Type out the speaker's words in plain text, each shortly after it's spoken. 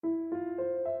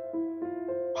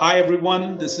Hi,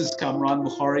 everyone. This is Kamran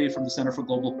Bukhari from the Center for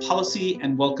Global Policy,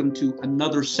 and welcome to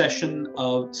another session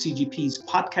of CGP's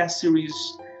podcast series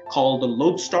called The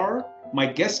Lodestar. My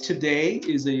guest today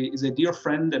is a dear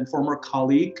friend and former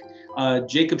colleague,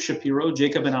 Jacob Shapiro.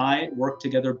 Jacob and I work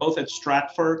together both at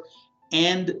Stratfor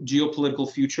and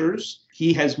Geopolitical Futures.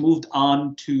 He has moved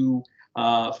on to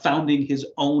founding his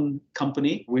own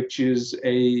company, which is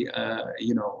a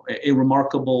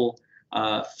remarkable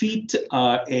feat,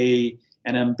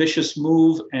 an ambitious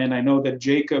move, and I know that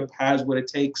Jacob has what it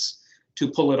takes to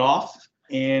pull it off.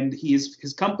 And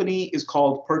his company is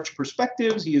called Perch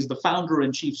Perspectives. He is the founder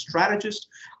and chief strategist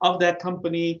of that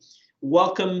company.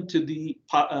 Welcome to the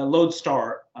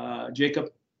Lodestar,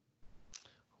 Jacob.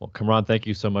 Well, Kamran, thank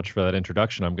you so much for that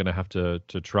introduction. I'm going to have to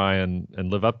try and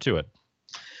live up to it.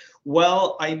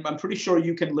 Well, I'm pretty sure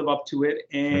you can live up to it.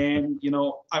 And,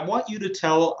 I want you to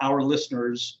tell our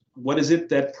listeners, what is it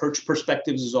that Perch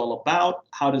Perspectives is all about?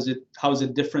 How is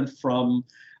it different from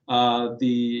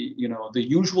the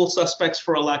usual suspects,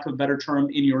 for a lack of a better term,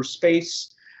 in your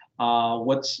space?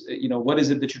 What is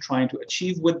it that you're trying to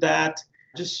achieve with that?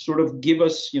 Just sort of give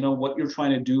us, what you're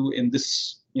trying to do in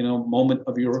this, moment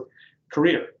of your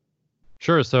career.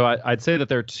 Sure. So I'd say that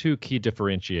there are two key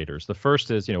differentiators. The first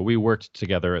is, we worked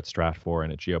together at Stratfor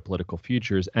and at Geopolitical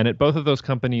Futures, and at both of those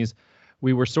companies,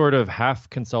 we were sort of half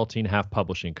consulting, half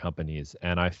publishing companies.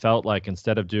 And I felt like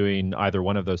instead of doing either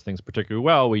one of those things particularly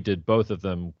well, we did both of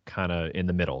them kind of in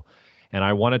the middle. And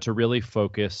I wanted to really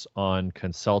focus on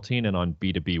consulting and on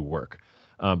B2B work.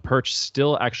 Perch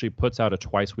still actually puts out a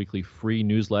twice weekly free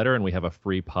newsletter, and we have a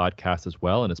free podcast as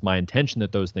well. And it's my intention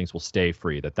that those things will stay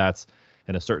free, that's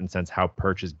in a certain sense how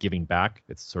Perch is giving back.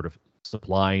 It's sort of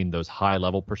supplying those high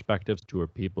level perspectives to our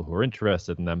people who are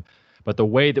interested in them. But the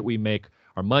way that we make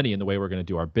our money and the way we're going to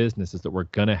do our business is that we're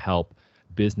going to help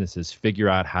businesses figure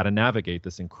out how to navigate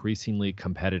this increasingly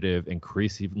competitive,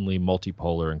 increasingly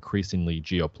multipolar, increasingly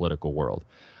geopolitical world.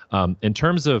 In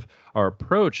terms of our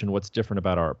approach and what's different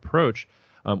about our approach,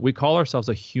 we call ourselves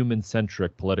a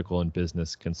human-centric political and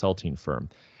business consulting firm.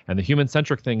 And the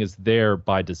human-centric thing is there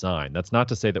by design. That's not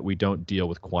to say that we don't deal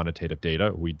with quantitative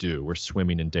data. We do. We're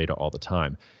swimming in data all the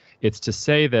time. It's to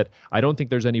say that I don't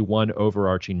think there's any one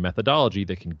overarching methodology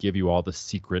that can give you all the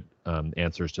secret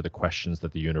answers to the questions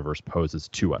that the universe poses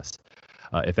to us.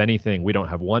 If anything, we don't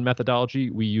have one methodology.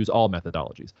 We use all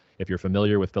methodologies. If you're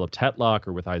familiar with Philip Tetlock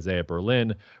or with Isaiah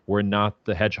Berlin, we're not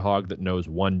the hedgehog that knows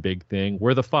one big thing.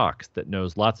 We're the fox that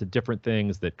knows lots of different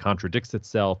things, that contradicts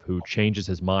itself, who changes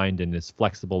his mind and is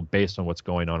flexible based on what's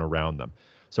going on around them.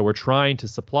 So we're trying to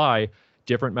supply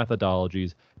different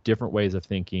methodologies, different ways of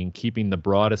thinking, keeping the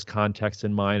broadest context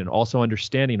in mind, and also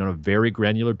understanding on a very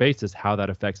granular basis how that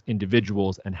affects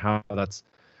individuals and how that's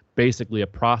basically a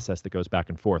process that goes back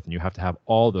and forth. And you have to have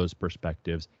all those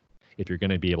perspectives if you're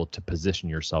going to be able to position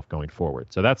yourself going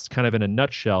forward. So that's kind of in a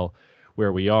nutshell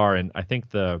where we are. And I think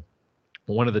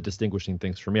one of the distinguishing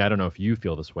things for me, I don't know if you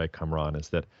feel this way, Kamran, is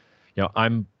that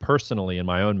I'm personally, in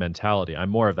my own mentality, I'm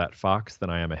more of that fox than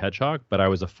I am a hedgehog, but I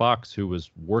was a fox who was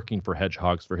working for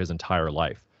hedgehogs for his entire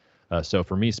life. So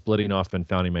for me, splitting off and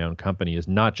founding my own company is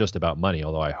not just about money,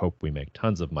 although I hope we make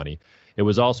tons of money. It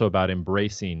was also about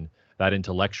embracing that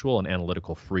intellectual and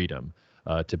analytical freedom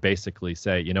to basically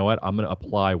say, you know what, I'm going to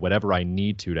apply whatever I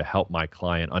need to help my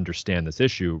client understand this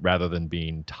issue rather than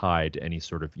being tied to any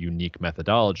sort of unique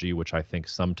methodology, which I think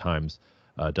sometimes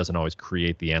doesn't always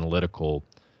create the analytical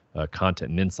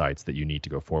content and insights that you need to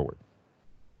go forward.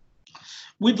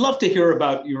 We'd love to hear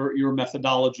about your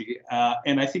methodology,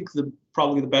 and I think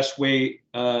probably the best way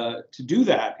to do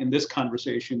that in this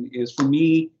conversation is for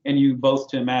me and you both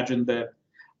to imagine that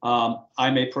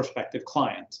I'm a prospective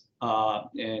client,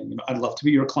 and I'd love to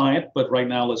be your client, but right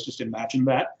now let's just imagine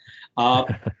that.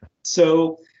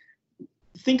 So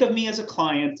think of me as a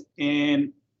client,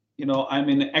 and I'm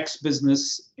in X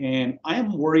business, and I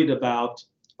am worried about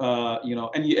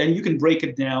and you can break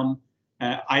it down.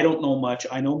 I don't know much.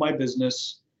 I know my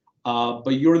business,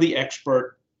 but you're the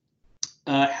expert.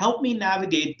 Help me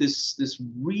navigate this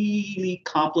really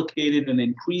complicated and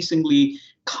increasingly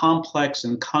complex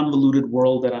and convoluted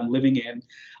world that I'm living in.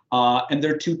 And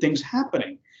there are two things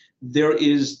happening. There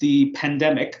is the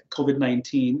pandemic,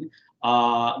 COVID-19.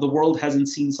 The world hasn't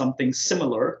seen something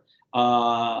similar,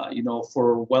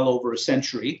 for well over a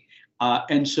century.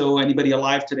 And so anybody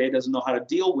alive today doesn't know how to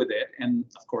deal with it. And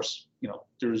of course,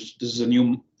 this is a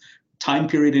new time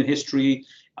period in history.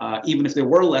 Even if there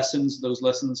were lessons, those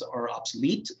lessons are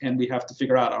obsolete, and we have to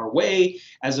figure out our way.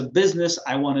 As a business,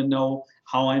 I want to know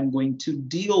how I'm going to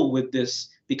deal with this,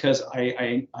 because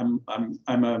I'm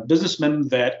a businessman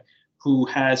who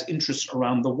has interests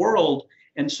around the world,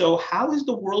 And so how is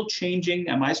the world changing?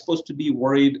 Am I supposed to be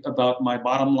worried about my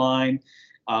bottom line?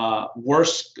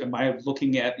 Worse, am I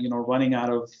looking at, running out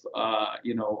of,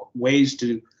 ways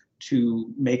to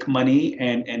make money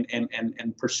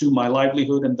and pursue my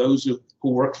livelihood and those who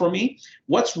work for me?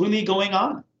 What's really going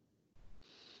on?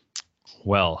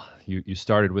 Well, you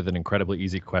started with an incredibly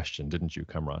easy question, didn't you,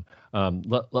 Kamran?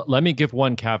 Let me give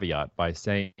one caveat by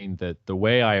saying that the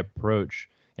way I approach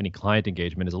any client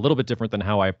engagement is a little bit different than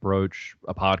how I approach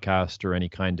a podcast or any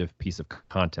kind of piece of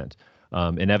content.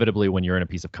 Inevitably, when you're in a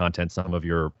piece of content, some of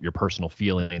your personal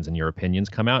feelings and your opinions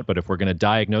come out. But if we're going to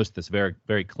diagnose this very,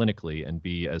 very clinically and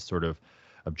be as sort of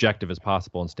objective as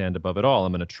possible and stand above it all,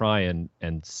 I'm going to try and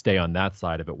stay on that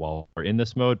side of it while we're in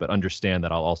this mode, but understand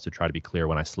that I'll also try to be clear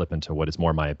when I slip into what is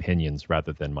more my opinions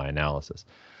rather than my analysis.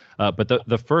 But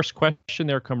the first question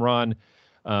there, Kamran,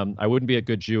 I wouldn't be a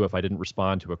good Jew if I didn't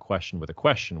respond to a question with a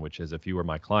question, which is, if you were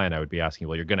my client, I would be asking,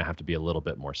 well, you're going to have to be a little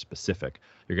bit more specific.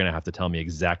 You're going to have to tell me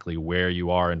exactly where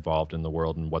you are involved in the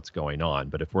world and what's going on.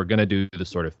 But if we're going to do the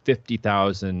sort of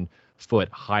 50,000 foot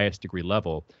highest degree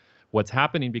level, what's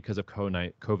happening because of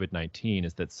COVID-19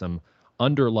 is that some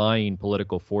underlying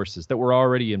political forces that were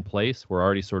already in place, were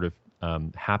already sort of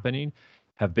happening,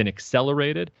 have been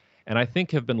accelerated, and I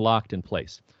think have been locked in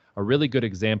place. A really good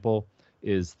example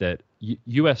is that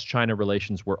U.S.-China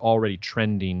relations were already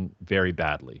trending very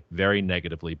badly, very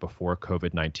negatively before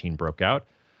COVID-19 broke out.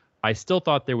 I still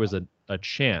thought there was a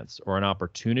chance or an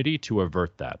opportunity to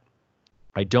avert that.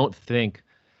 I don't think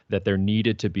that there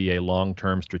needed to be a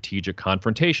long-term strategic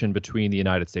confrontation between the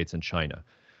United States and China.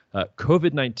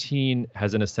 COVID-19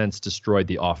 has, in a sense, destroyed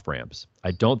the off-ramps. I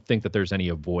don't think that there's any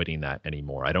avoiding that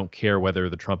anymore. I don't care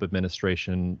whether the Trump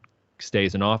administration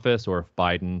stays in office or if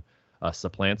Biden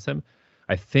supplants him.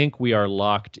 I think we are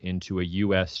locked into a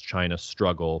U.S.-China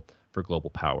struggle for global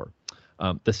power.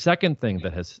 The second thing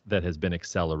that has been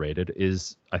accelerated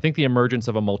is, I think, the emergence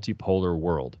of a multipolar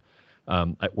world.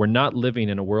 We're not living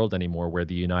in a world anymore where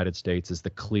the United States is the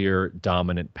clear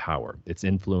dominant power. Its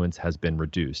influence has been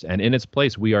reduced. And in its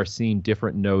place, we are seeing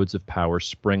different nodes of power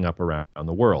spring up around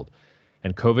the world.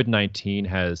 And COVID-19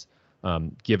 has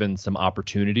given some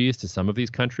opportunities to some of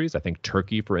these countries. I think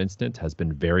Turkey, for instance, has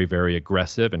been very, very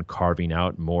aggressive in carving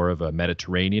out more of a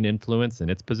Mediterranean influence in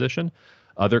its position.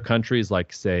 Other countries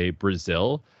like, say,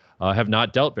 Brazil, have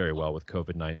not dealt very well with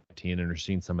COVID-19 and are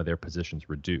seeing some of their positions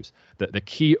reduce. The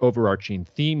key overarching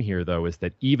theme here, though, is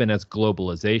that even as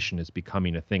globalization is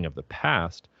becoming a thing of the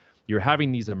past, you're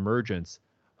having these emergence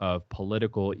of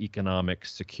political, economic,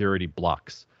 security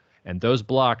blocks. And those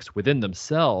blocks within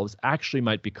themselves actually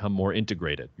might become more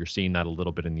integrated. You're seeing that a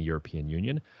little bit in the European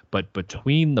Union. But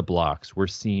between the blocks, we're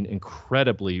seeing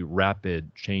incredibly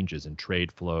rapid changes in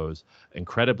trade flows,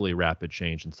 incredibly rapid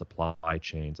change in supply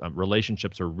chains.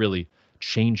 Relationships are really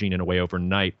changing in a way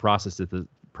overnight. Processes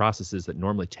that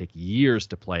normally take years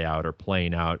to play out are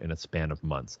playing out in a span of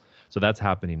months. So that's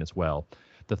happening as well.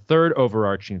 The third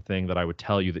overarching thing that I would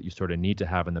tell you that you sort of need to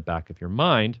have in the back of your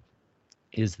mind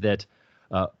is that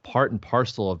part and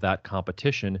parcel of that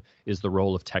competition is the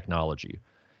role of technology.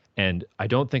 And I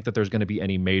don't think that there's going to be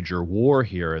any major war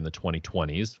here in the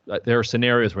 2020s. There are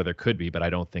scenarios where there could be, but I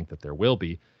don't think that there will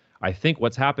be. I think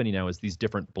what's happening now is these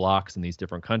different blocks in these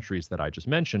different countries that I just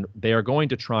mentioned, they are going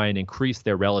to try and increase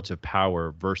their relative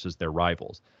power versus their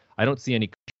rivals. I don't see any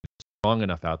country strong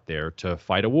enough out there to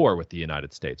fight a war with the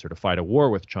United States or to fight a war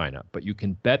with China. But you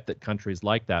can bet that countries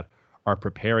like that are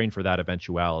preparing for that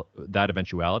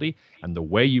eventuality. And the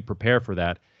way you prepare for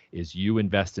that is you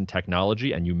invest in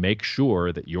technology and you make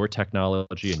sure that your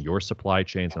technology and your supply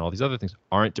chains and all these other things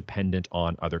aren't dependent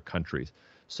on other countries.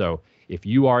 So if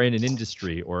you are in an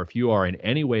industry or if you are in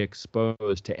any way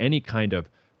exposed to any kind of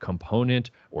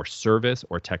component or service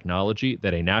or technology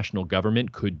that a national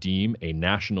government could deem a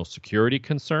national security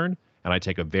concern, and I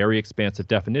take a very expansive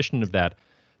definition of that,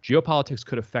 geopolitics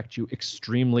could affect you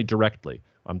extremely directly.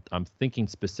 I'm thinking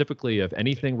specifically of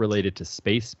anything related to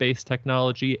space-based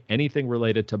technology, anything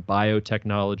related to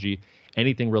biotechnology,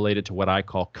 anything related to what I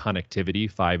call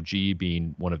connectivity, 5G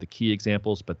being one of the key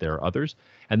examples, but there are others,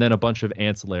 and then a bunch of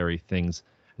ancillary things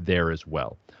there as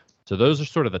well. So those are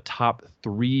sort of the top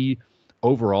three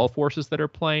overall forces that are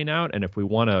playing out. And if we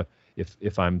want to,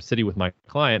 if I'm sitting with my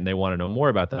client and they want to know more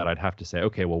about that, I'd have to say,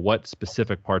 okay, well, what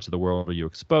specific parts of the world are you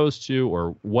exposed to,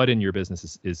 or what in your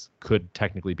business could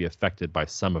technically be affected by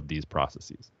some of these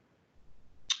processes?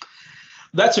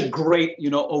 That's a great,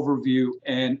 overview,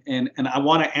 and I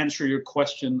want to answer your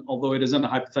question, although it isn't a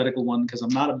hypothetical one because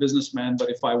I'm not a businessman. But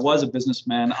if I was a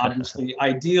businessman, obviously,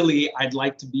 ideally, I'd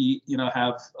like to be,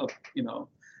 have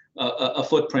a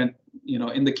footprint,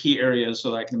 in the key areas so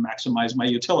that I can maximize my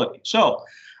utility. So,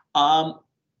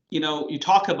 you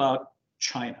talk about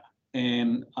China,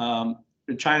 and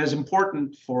China is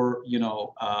important for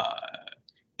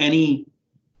any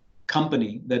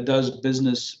company that does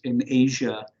business in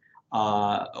Asia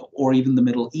or even the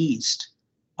Middle East,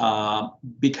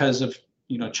 because of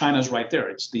China's right there.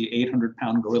 It's the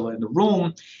 800-pound gorilla in the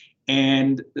room,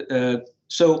 and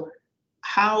so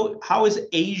how is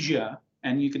Asia,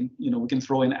 and we can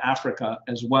throw in Africa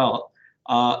as well,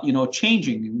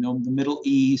 changing? The Middle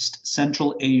East,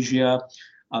 Central Asia.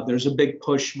 There's a big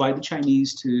push by the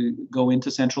Chinese to go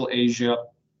into Central Asia.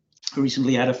 I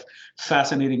recently had a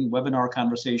fascinating webinar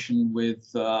conversation with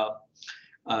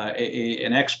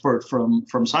an expert from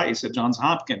SAIS at Johns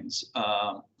Hopkins,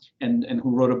 and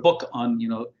who wrote a book on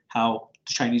how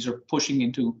the Chinese are pushing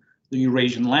into the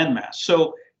Eurasian landmass.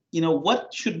 So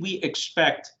what should we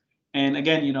expect? And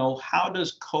again, how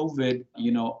does COVID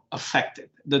affect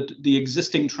it? The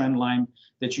existing trend line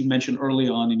that you mentioned early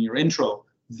on in your intro,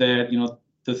 that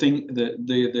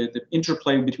the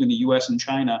interplay between the U.S. and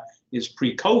China is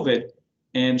pre-COVID,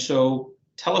 and so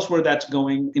tell us where that's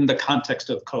going in the context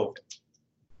of COVID.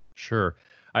 Sure.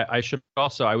 I should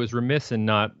also, I was remiss in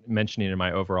not mentioning in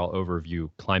my overall overview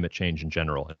climate change in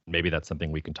general. And maybe that's something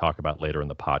we can talk about later in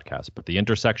the podcast. But the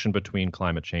intersection between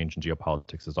climate change and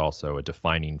geopolitics is also a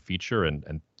defining feature.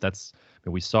 And that's,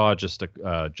 we saw just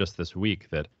this week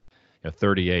that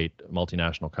 38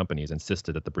 multinational companies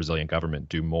insisted that the Brazilian government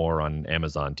do more on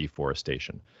Amazon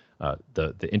deforestation.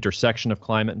 The intersection of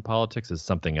climate and politics is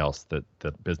something else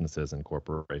that businesses and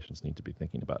corporations need to be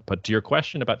thinking about. But to your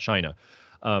question about China,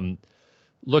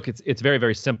 look, it's very,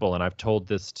 very simple, and I've told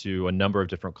this to a number of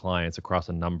different clients across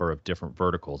a number of different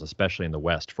verticals, especially in the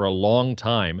West. For a long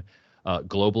time,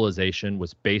 globalization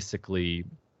was basically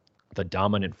the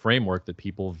dominant framework that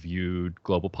people viewed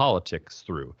global politics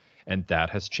through, and that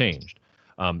has changed.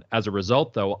 As a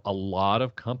result, though, a lot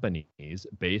of companies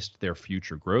based their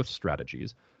future growth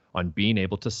strategies on being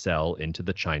able to sell into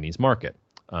the Chinese market.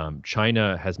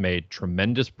 China has made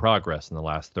tremendous progress in the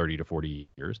last 30 to 40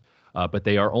 years, but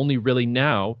they are only really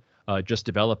now just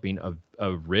developing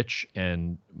a rich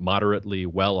and moderately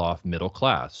well-off middle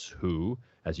class who,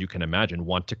 as you can imagine,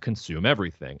 want to consume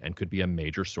everything and could be a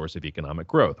major source of economic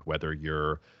growth, whether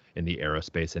you're in the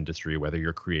aerospace industry, whether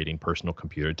you're creating personal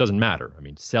computer, it doesn't matter. I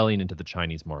mean, selling into the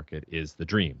Chinese market is the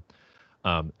dream.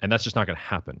 And that's just not going to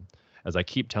happen. As I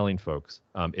keep telling folks,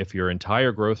 if your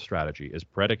entire growth strategy is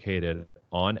predicated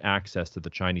on access to the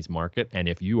Chinese market, and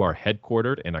if you are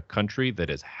headquartered in a country that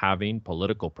is having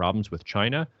political problems with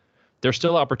China, there's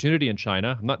still opportunity in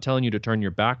China. I'm not telling you to turn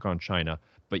your back on China,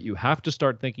 but you have to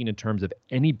start thinking in terms of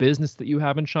any business that you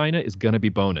have in China is going to be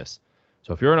bonus.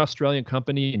 So if you're an Australian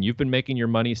company and you've been making your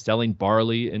money selling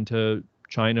barley into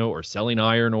China or selling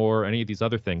iron ore, any of these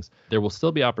other things, there will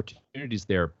still be opportunities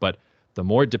there. But the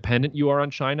more dependent you are on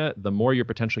China, the more you're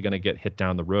potentially going to get hit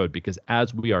down the road, because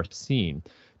as we are seeing,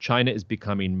 China is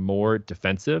becoming more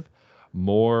defensive,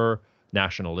 more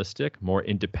nationalistic, more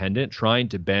independent, trying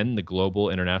to bend the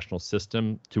global international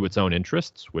system to its own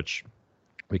interests, which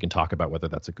we can talk about whether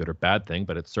that's a good or bad thing,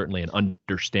 but it's certainly an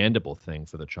understandable thing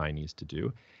for the Chinese to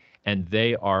do. And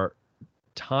they are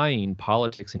tying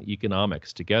politics and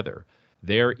economics together.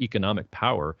 Their economic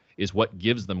power is what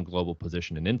gives them global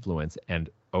position and influence. And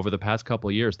over the past couple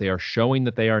of years, they are showing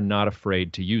that they are not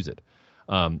afraid to use it.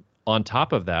 On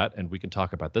top of that, and we can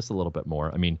talk about this a little bit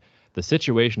more, I mean, the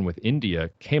situation with India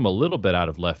came a little bit out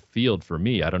of left field for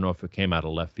me. I don't know if it came out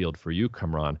of left field for you,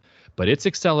 Kamran, but it's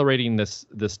accelerating this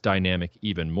dynamic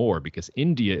even more because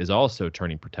India is also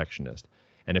turning protectionist.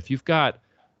 And if you've got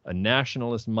a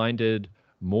nationalist-minded,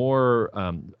 more,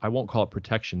 I won't call it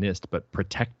protectionist, but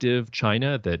protective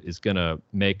China that is going to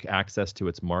make access to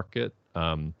its market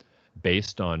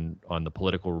based on the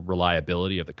political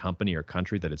reliability of the company or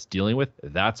country that it's dealing with,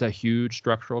 that's a huge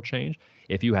structural change.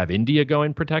 If you have India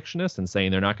going protectionist and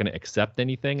saying they're not going to accept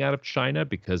anything out of China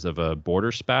because of a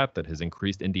border spat that has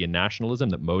increased Indian nationalism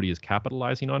that Modi is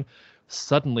capitalizing on,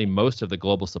 suddenly most of the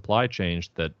global supply chains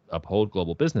that uphold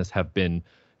global business have been,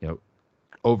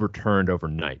 overturned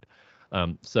overnight.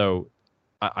 So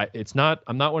I'm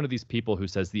not one of these people who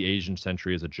says the Asian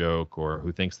century is a joke or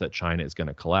who thinks that China is going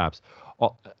to collapse.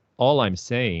 All I'm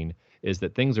saying is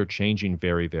that things are changing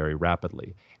very, very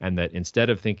rapidly, and that instead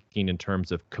of thinking in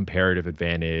terms of comparative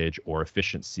advantage or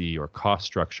efficiency or cost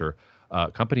structure,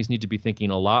 companies need to be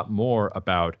thinking a lot more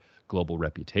about global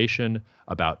reputation,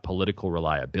 about political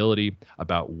reliability,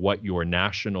 about what your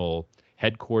national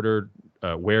headquartered,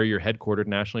 where you're headquartered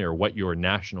nationally or what your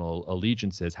national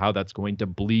allegiance is, how that's going to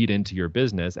bleed into your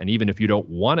business. And even if you don't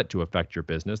want it to affect your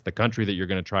business, the country that you're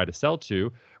going to try to sell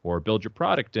to or build your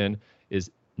product in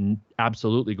is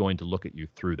absolutely going to look at you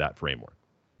through that framework.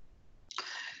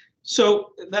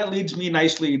 So that leads me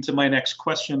nicely into my next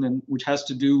question, and which has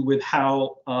to do with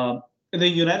how the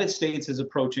United States is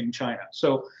approaching China.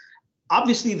 So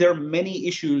obviously, there are many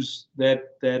issues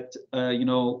that the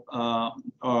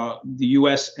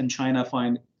U.S. and China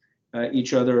find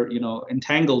each other,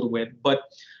 entangled with. But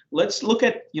let's look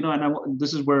at,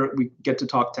 this is where we get to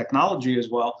talk technology as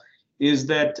well, is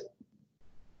that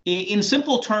in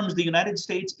simple terms, the United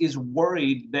States is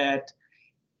worried that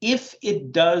if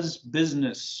it does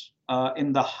business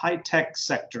in the high-tech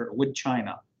sector with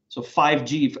China, so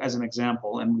 5G as an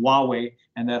example, and Huawei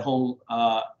and that whole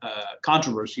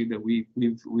controversy that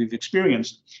we've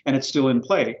experienced, and it's still in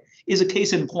play, is a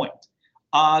case in point.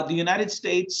 The United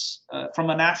States, from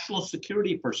a national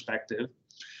security perspective,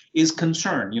 is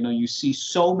concerned. You see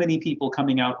so many people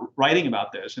coming out writing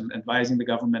about this and advising the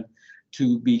government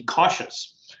to be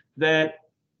cautious. That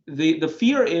the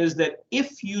fear is that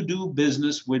if you do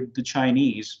business with the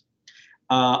Chinese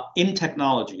in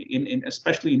technology, in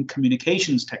especially in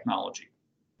communications technology,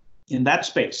 in that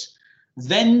space,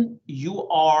 then you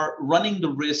are running the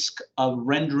risk of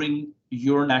rendering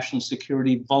your national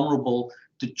security vulnerable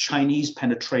to Chinese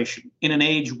penetration in an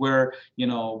age where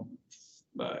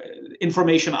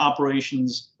information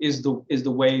operations is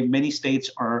the way many states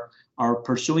are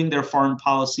pursuing their foreign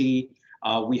policy.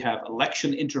 We have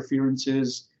election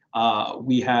interferences.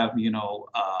 We have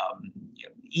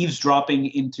eavesdropping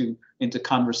into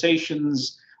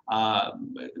conversations,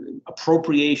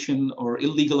 appropriation or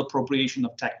illegal appropriation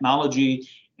of technology,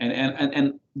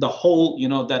 and the whole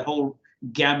that whole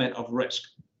gamut of risk.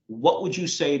 What would you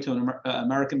say to an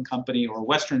American company or a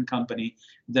Western company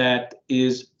that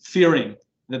is fearing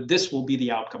that this will be the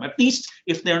outcome? At least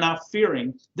if they're not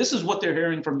fearing, this is what they're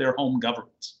hearing from their home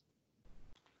governments.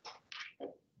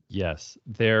 Yes,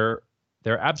 there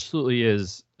absolutely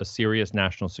is a serious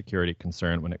national security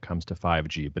concern when it comes to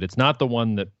 5G, but it's not the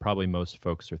one that probably most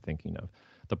folks are thinking of.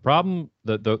 The problem,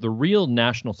 the real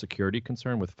national security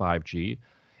concern with 5G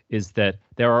is that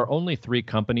there are only 3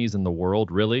 companies in the world,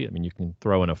 really. I mean, you can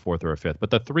throw in a fourth or a fifth, but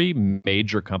the 3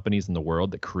 major companies in the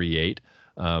world that create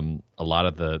a lot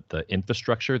of the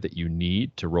infrastructure that you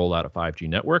need to roll out a 5G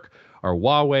network are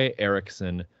Huawei,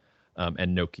 Ericsson,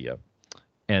 and Nokia.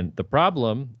 And the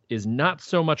problem is not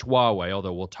so much Huawei,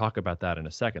 although we'll talk about that in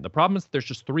a second. The problem is that there's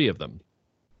just 3 of them.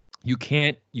 You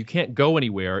can't go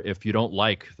anywhere if you don't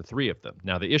like the 3 of them.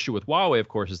 Now, the issue with Huawei, of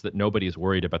course, is that nobody is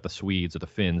worried about the Swedes or the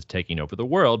Finns taking over the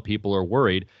world. People are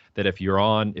worried that if you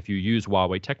use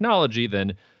Huawei technology,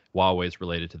 then Huawei is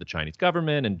related to the Chinese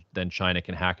government, and then China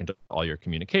can hack into all your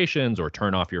communications or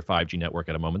turn off your 5G network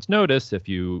at a moment's notice if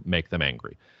you make them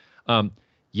angry.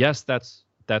 Yes, that's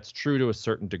true to a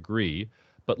certain degree.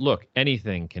 But look,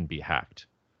 anything can be hacked.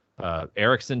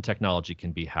 Ericsson technology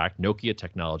can be hacked. Nokia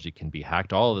technology can be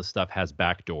hacked. All of this stuff has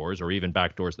backdoors, or even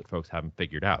backdoors that folks haven't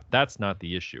figured out. That's not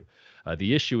the issue.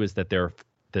 The issue is that there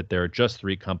are just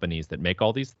 3 companies that make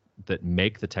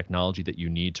the technology that you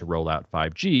need to roll out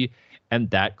 5G, and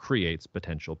that creates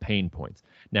potential pain points.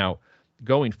 Now,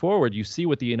 going forward, you see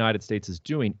what the United States is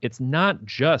doing. It's not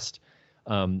just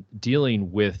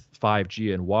dealing with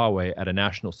 5G and Huawei at a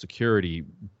national security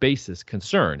basis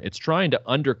concern. It's trying to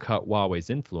undercut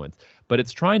Huawei's influence, but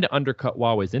it's trying to undercut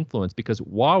Huawei's influence because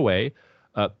Huawei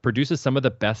produces some of the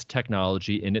best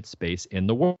technology in its space in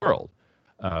the world.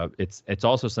 It's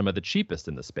also some of the cheapest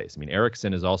in the space. I mean,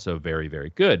 Ericsson is also very,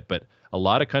 very good, but a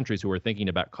lot of countries who are thinking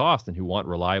about cost and who want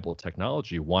reliable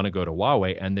technology want to go to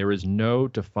Huawei, and there is no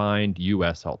defined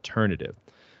U.S. alternative.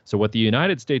 So what the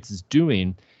United States is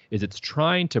doing is it's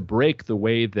trying to break the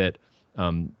way that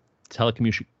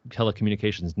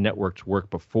telecommunications networks work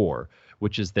before,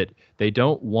 which is that they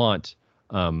don't want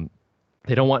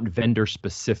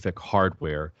vendor-specific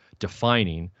hardware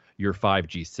defining your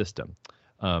 5G system.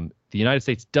 The United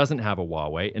States doesn't have a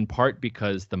Huawei, in part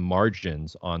because the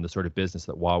margins on the sort of business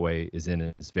that Huawei is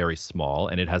in is very small,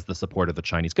 and it has the support of the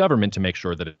Chinese government to make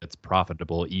sure that it's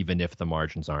profitable, even if the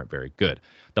margins aren't very good.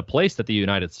 The place that the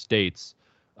United States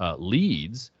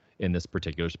leads in this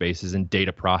particular space is in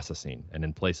data processing and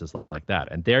in places like that.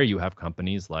 And there you have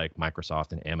companies like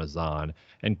Microsoft and Amazon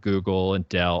and Google and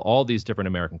Dell, all these different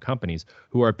American companies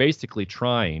who are basically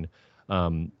trying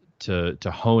to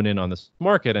hone in on this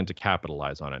market and to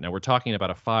capitalize on it. Now, we're talking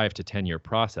about a 5 to 10 year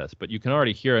process, but you can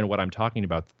already hear in what I'm talking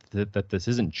about that this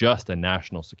isn't just a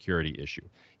national security issue.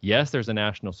 Yes, there's a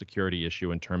national security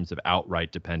issue in terms of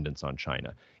outright dependence on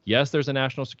China. Yes, there's a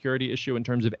national security issue in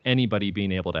terms of anybody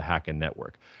being able to hack a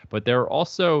network. But there are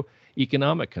also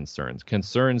economic concerns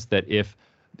that if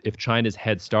China's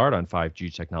head start on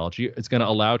 5G technology, it's going to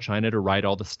allow China to write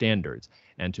all the standards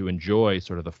and to enjoy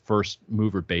sort of the first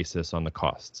mover basis on the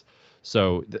costs.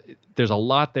 So there's a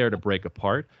lot there to break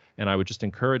apart. And I would just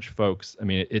encourage folks. I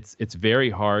mean, it's very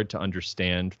hard to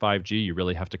understand 5G. You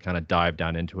really have to kind of dive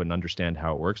down into it and understand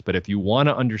how it works. But if you want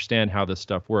to understand how this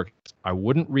stuff works, I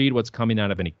wouldn't read what's coming out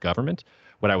of any government.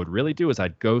 What I would really do is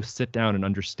I'd go sit down and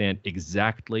understand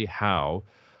exactly how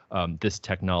this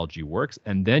technology works.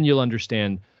 And then you'll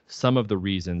understand some of the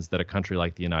reasons that a country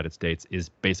like the United States is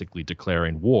basically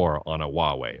declaring war on a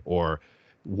Huawei, or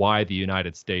why the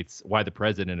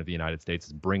president of the United States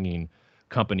is bringing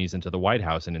companies into the White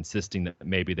House and insisting that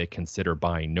maybe they consider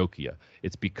buying Nokia.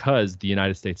 It's because the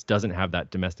United States doesn't have that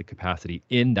domestic capacity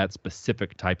in that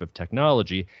specific type of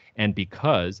technology, and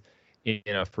because in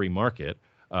a free market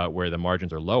where the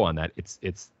margins are low on that,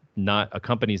 it's not, a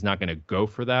company's not going to go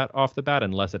for that off the bat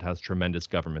unless it has tremendous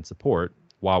government support.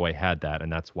 Huawei had that,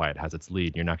 and that's why it has its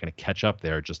lead. You're not going to catch up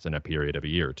there just in a period of a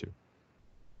year or two.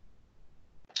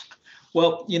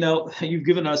 Well, you've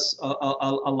given us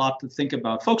a lot to think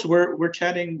about. Folks, we're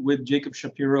chatting with Jacob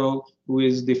Shapiro, who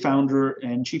is the founder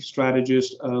and chief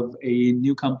strategist of a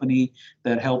new company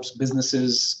that helps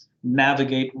businesses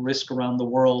navigate risk around the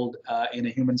world in a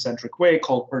human-centric way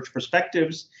called Perch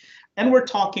Perspectives. And we're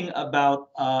talking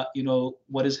about,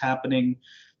 what is happening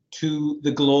to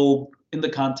the globe in the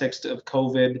context of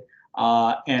COVID.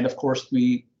 And of course,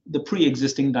 the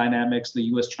pre-existing dynamics, the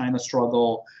US-China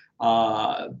struggle.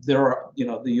 There are,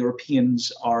 the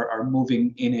Europeans are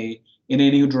moving in a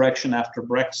new direction after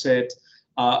Brexit.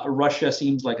 Russia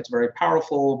seems like it's very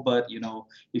powerful, but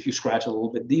if you scratch a little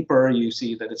bit deeper, you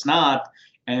see that it's not.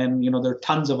 And there are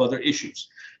tons of other issues.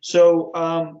 So,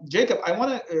 Jacob, I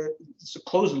want to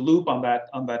close the loop on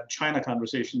that China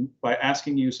conversation by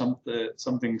asking you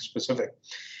something specific.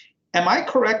 Am I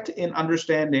correct in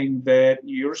understanding that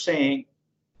you're saying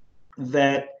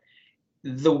that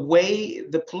the way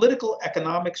the political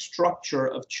economic structure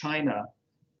of China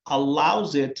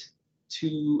allows it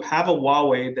to have a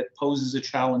Huawei that poses a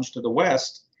challenge to the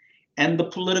West, and the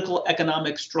political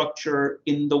economic structure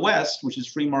in the West, which is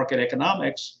free market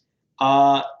economics,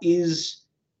 is,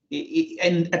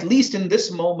 and at least in this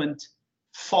moment,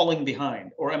 falling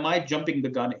behind? Or am I jumping the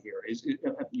gun here?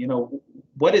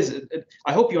 What is it?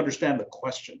 I hope you understand the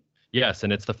question. Yes,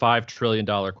 and it's the $5 trillion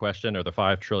question, or the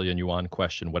 5 trillion yuan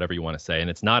question, whatever you want to say. And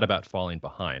it's not about falling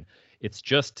behind. It's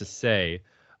just to say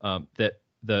that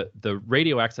the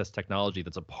radio access technology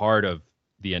that's a part of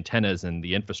the antennas and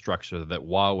the infrastructure that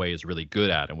Huawei is really good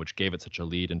at, and which gave it such a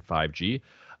lead in 5G,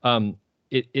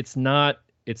 it's not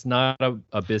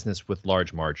a business with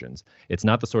large margins. It's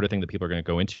not the sort of thing that people are going to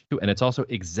go into, and it's also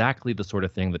exactly the sort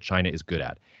of thing that China is good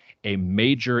at. A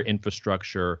major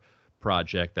infrastructure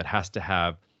project that has to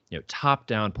have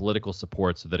top-down political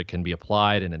support so that it can be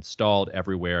applied and installed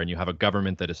everywhere, and you have a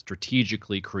government that is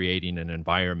strategically creating an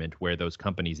environment where those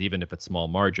companies, even if it's small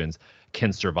margins,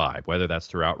 can survive, whether that's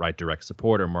through outright direct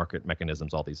support or market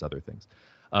mechanisms, all these other things.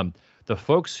 The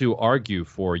folks who argue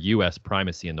for U.S.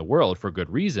 primacy in the world, for good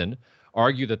reason,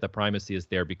 argue that the primacy is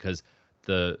there because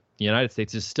the United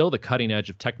States is still the cutting edge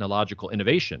of technological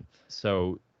innovation.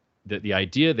 So the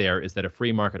idea there is that a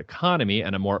free market economy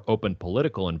and a more open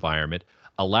political environment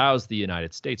allows the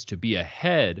United States to be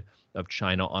ahead of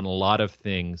China on a lot of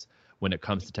things when it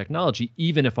comes to technology,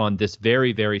 even if on this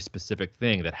very, very specific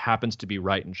thing that happens to be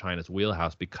right in China's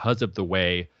wheelhouse because of the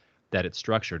way that it's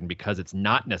structured, and because it's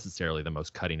not necessarily the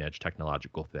most cutting edge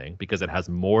technological thing, because it has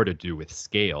more to do with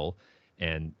scale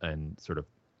and sort of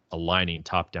aligning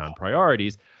top-down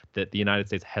priorities, that the United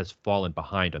States has fallen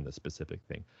behind on this specific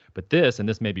thing. But this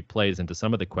maybe plays into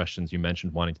some of the questions you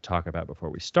mentioned wanting to talk about before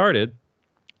we started,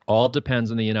 all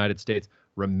depends on the United States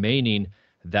remaining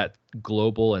that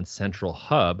global and central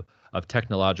hub of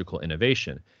technological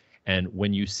innovation. And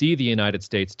when you see the United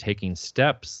States taking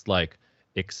steps like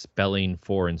expelling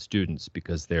foreign students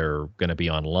because they're going to be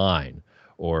online,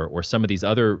 or some of these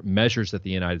other measures that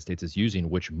the United States is using,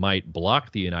 which might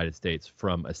block the United States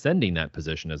from ascending that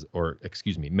position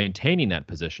maintaining that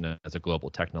position as a global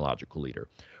technological leader.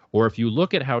 Or if you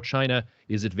look at how China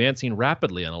is advancing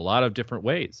rapidly in a lot of different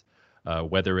ways,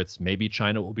 whether it's maybe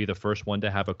China will be the first one to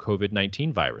have a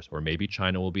COVID-19 virus, or maybe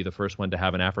China will be the first one to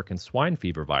have an African swine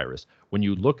fever virus. When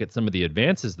you look at some of the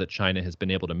advances that China has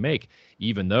been able to make,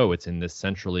 even though it's in this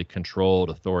centrally controlled,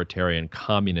 authoritarian,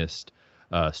 communist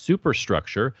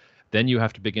superstructure, then you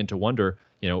have to begin to wonder,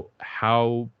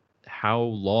 how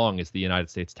long is the United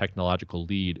States technological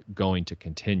lead going to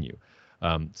continue?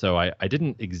 So I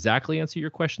didn't exactly answer your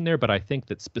question there, but I think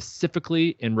that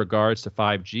specifically in regards to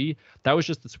 5G, that was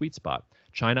just the sweet spot.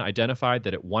 China identified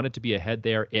that it wanted to be ahead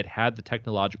there. It had the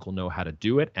technological know-how to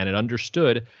do it, and it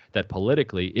understood that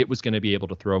politically it was going to be able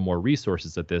to throw more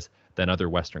resources at this than other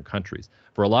Western countries.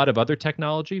 For a lot of other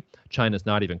technology, China's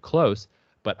not even close,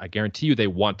 but I guarantee you they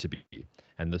want to be.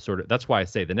 And that's why I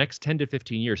say the next 10 to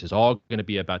 15 years is all going to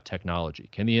be about technology.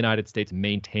 Can the United States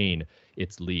maintain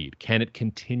its lead? Can it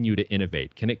continue to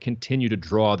innovate? Can it continue to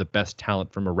draw the best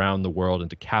talent from around the world and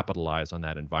to capitalize on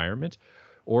that environment?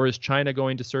 Or is China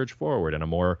going to surge forward in a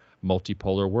more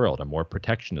multipolar world, a more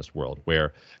protectionist world,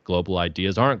 where global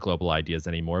ideas aren't global ideas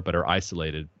anymore, but are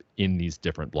isolated in these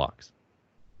different blocks?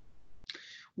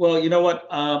 Well, you know what?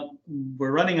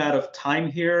 We're running out of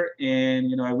time here,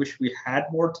 and I wish we had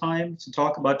more time to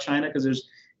talk about China, because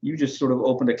you just sort of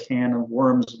opened a can of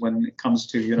worms when it comes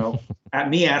to at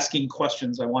me asking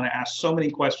questions. I want to ask so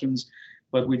many questions,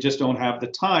 but we just don't have the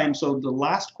time. So the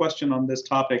last question on this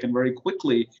topic, and very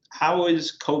quickly, how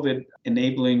is COVID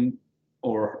enabling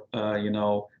or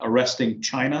arresting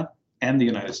China and the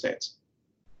United States?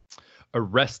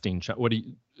 Arresting China? What do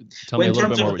you tell me a little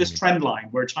bit more? In terms of this trend line,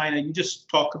 where China, you just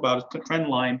talk about a trend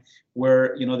line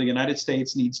where the United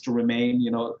States needs to remain,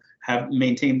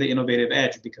 maintain the innovative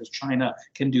edge, because China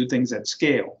can do things at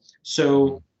scale.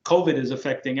 So COVID is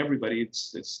affecting everybody.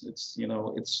 It's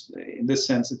in this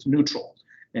sense it's neutral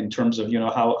in terms of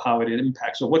how it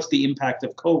impacts. So what's the impact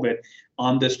of COVID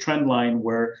on this trend line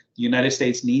where the United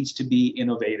States needs to be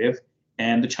innovative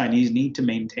and the Chinese need to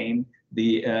maintain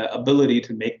the ability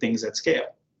to make things at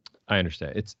scale? I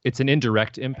understand. It's an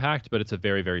indirect impact, but it's a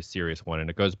very, very serious one. And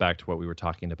it goes back to what we were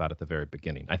talking about at the very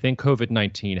beginning. I think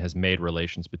COVID-19 has made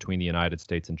relations between the United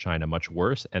States and China much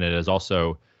worse, and it has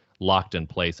also locked in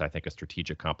place, I think, a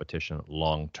strategic competition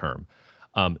long term.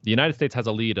 The United States has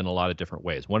a lead in a lot of different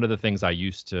ways. One of the things I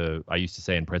used to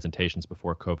say in presentations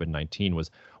before COVID-19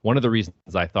 was one of the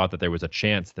reasons I thought that there was a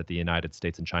chance that the United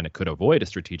States and China could avoid a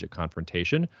strategic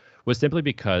confrontation was simply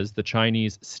because the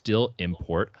Chinese still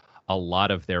import a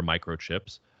lot of their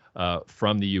microchips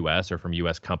from the U.S. or from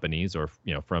U.S. companies or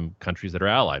from countries that are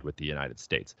allied with the United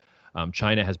States.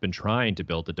 China has been trying to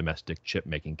build a domestic chip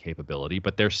making capability,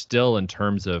 but they're still, in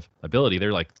terms of ability,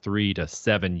 they're like 3 to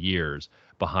 7 years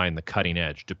behind the cutting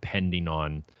edge, depending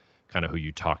on kind of who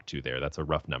you talk to there. That's a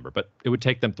rough number, but it would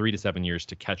take them 3 to 7 years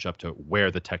to catch up to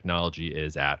where the technology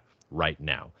is at right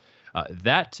now.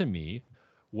 That to me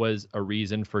was a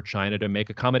reason for China to make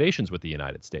accommodations with the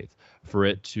United States, for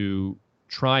it to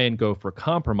try and go for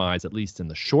compromise, at least in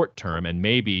the short term, and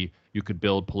maybe you could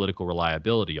build political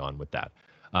reliability on with that.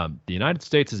 The United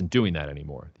States isn't doing that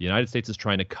anymore. The United States is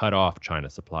trying to cut off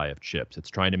China's supply of chips. It's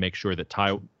trying to make sure that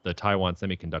the Taiwan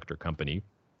Semiconductor Company,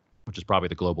 which is probably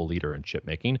the global leader in chip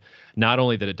making, not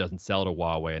only that it doesn't sell to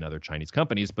Huawei and other Chinese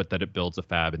companies, but that it builds a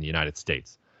fab in the United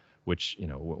States, which,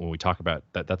 when we talk about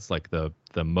that, that's like the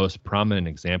most prominent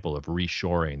example of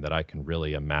reshoring that I can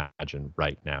really imagine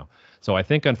right now. So I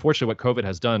think, unfortunately, what COVID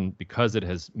has done, because it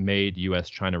has made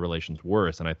U.S.-China relations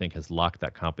worse, and I think has locked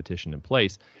that competition in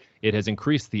place, it has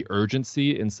increased the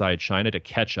urgency inside China to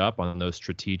catch up on those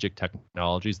strategic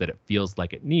technologies that it feels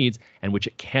like it needs and which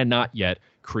it cannot yet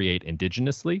create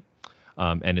indigenously.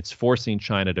 And it's forcing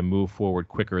China to move forward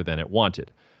quicker than it wanted.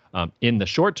 In the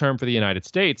short term for the United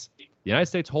States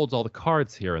holds all the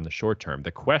cards here in the short term.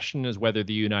 The question is whether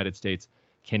the United States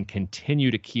can continue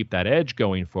to keep that edge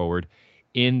going forward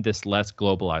in this less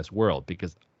globalized world,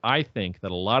 because I think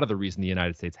that a lot of the reason the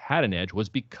United States had an edge was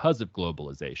because of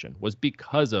globalization, was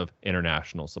because of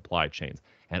international supply chains.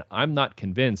 And I'm not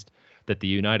convinced that the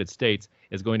United States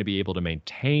is going to be able to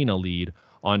maintain a lead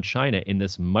on China in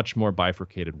this much more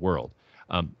bifurcated world.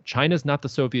 China's not the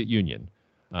Soviet Union.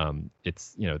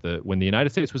 It's, when the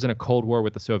United States was in a Cold War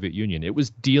with the Soviet Union, it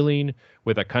was dealing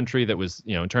with a country that was,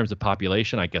 in terms of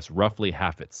population, I guess roughly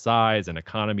half its size, an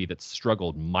economy that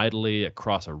struggled mightily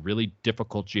across a really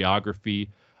difficult geography.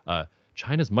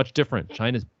 China's much different.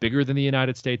 China's bigger than the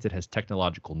United States. It has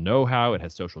technological know-how. It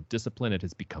has social discipline. It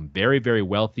has become very, very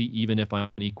wealthy, even if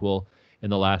unequal in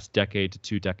the last decade to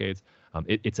 2 decades.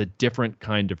 It's a different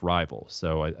kind of rival.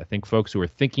 So I think folks who are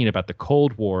thinking about the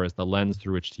Cold War as the lens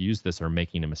through which to use this are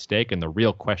making a mistake. And the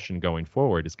real question going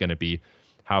forward is going to be,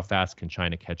 how fast can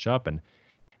China catch up, and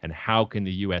how can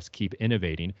the U.S. keep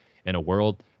innovating in a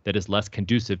world that is less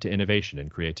conducive to innovation and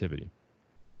creativity?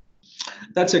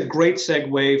 That's a great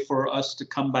segue for us to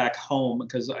come back home,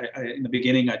 because in the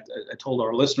beginning, I told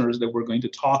our listeners that we're going to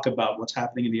talk about what's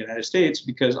happening in the United States,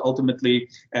 because ultimately,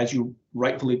 as you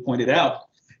rightfully pointed out,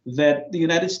 that the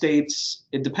United States,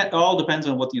 all depends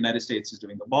on what the United States is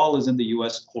doing. The ball is in the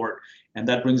U.S. court, And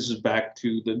that brings us back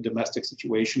to the domestic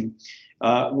situation,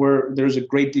 where there's a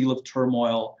great deal of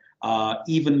turmoil,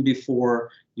 even before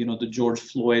the George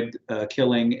Floyd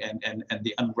killing and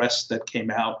the unrest that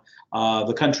came out.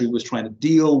 The country was trying to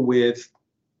deal with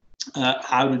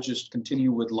how to just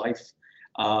continue with life,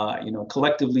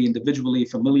 collectively, individually,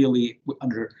 familially,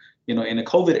 under in a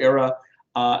COVID era.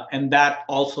 And that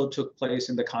also took place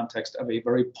in the context of a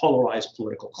very polarized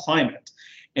political climate.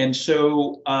 And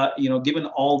so, given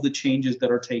all the changes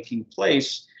that are taking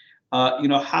place,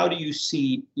 how do you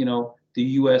see, the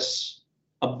U.S.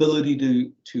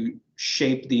 ability to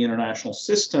shape the international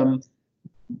system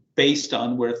based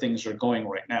on where things are going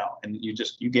right now? And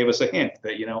you gave us a hint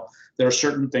that, there are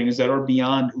certain things that are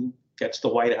beyond who gets the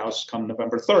White House come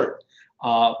November 3rd.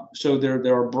 So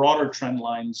there are broader trend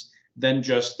lines than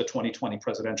just the 2020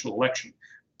 presidential election.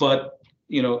 But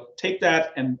take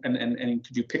that and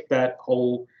could you pick that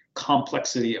whole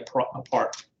complexity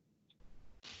apart?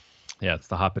 Yeah, it's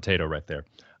the hot potato right there.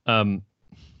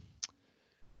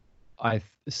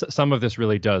 Some of this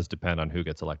really does depend on who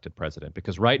gets elected president,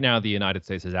 because right now the United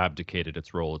States has abdicated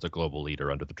its role as a global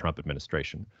leader under the Trump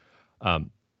administration.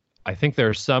 I think there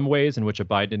are some ways in which a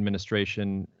Biden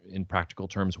administration, in practical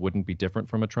terms, wouldn't be different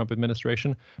from a Trump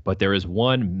administration. But there is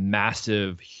one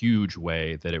massive, huge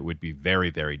way that it would be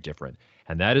very, very different.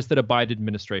 And that is that a Biden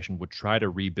administration would try to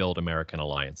rebuild American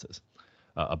alliances.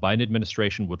 A Biden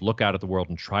administration would look out at the world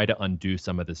and try to undo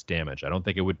some of this damage. I don't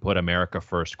think it would put America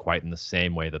first quite in the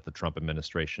same way that the Trump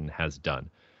administration has done.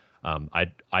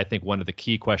 I think one of the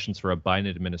key questions for a Biden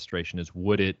administration is,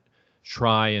 would it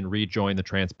try and rejoin the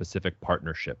Trans-Pacific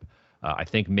Partnership? I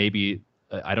think maybe,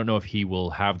 I don't know if he will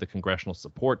have the congressional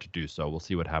support to do so. We'll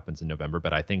see what happens in November.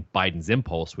 But I think Biden's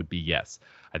impulse would be yes.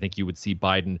 I think you would see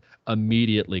Biden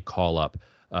immediately call up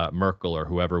Merkel or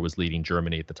whoever was leading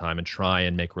Germany at the time and try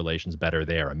and make relations better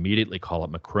there. Immediately call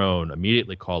up Macron,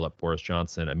 immediately call up Boris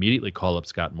Johnson, immediately call up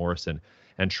Scott Morrison,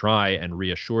 and try and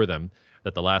reassure them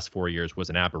that the last 4 years was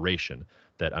an aberration,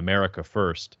 that America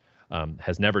first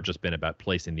has never just been about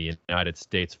placing the United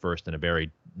States first in a very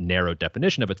narrow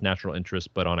definition of its national interests,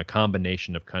 but on a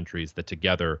combination of countries that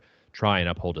together try and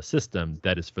uphold a system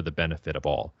that is for the benefit of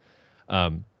all.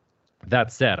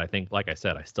 That said, I think, like I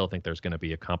said, I still think there's going to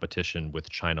be a competition with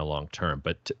China long term.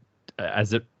 But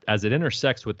as it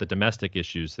intersects with the domestic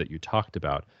issues that you talked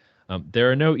about, there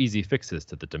are no easy fixes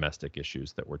to the domestic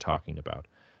issues that we're talking about.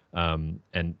 And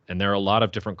there are a lot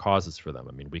of different causes for them.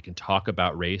 I mean, we can talk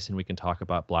about race and we can talk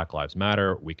about Black Lives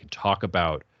Matter. We can talk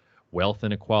about wealth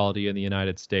inequality in the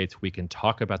United States. We can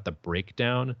talk about the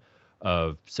breakdown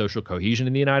of social cohesion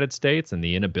in the United States and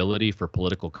the inability for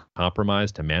political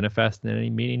compromise to manifest in any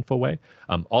meaningful way.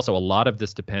 Also, a lot of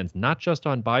this depends not just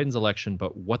on Biden's election,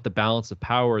 but what the balance of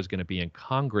power is going to be in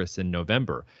Congress in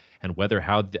November, and whether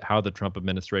how the Trump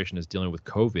administration is dealing with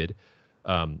COVID.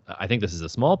 I think this is a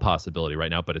small possibility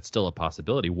right now, but it's still a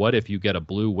possibility. What if you get a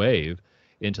blue wave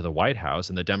into the White House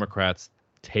and the Democrats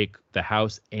take the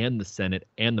House and the Senate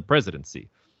and the presidency?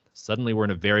 Suddenly we're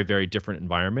in a very, very different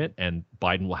environment, and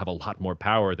Biden will have a lot more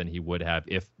power than he would have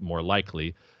if, more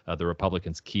likely, the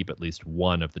Republicans keep at least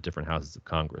one of the different houses of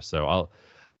Congress. So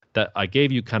I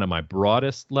gave you kind of my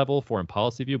broadest level foreign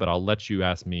policy view, but I'll let you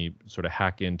ask me sort of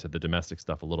hack into the domestic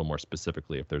stuff a little more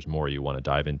specifically if there's more you want to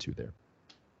dive into there.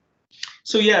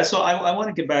 So I want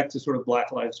to get back to sort of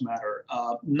Black Lives Matter,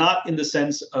 not in the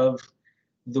sense of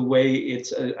the way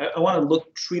it's. I want to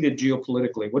treat it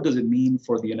geopolitically. What does it mean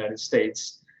for the United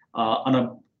States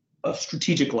on a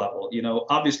strategic level?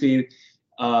 Obviously,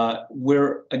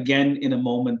 we're again in a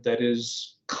moment that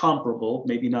is comparable,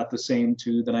 maybe not the same,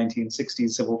 to the 1960s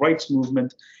civil rights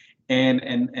movement, and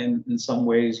in some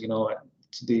ways,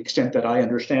 to the extent that I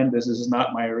understand this is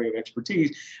not my area of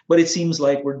expertise, but it seems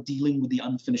like we're dealing with the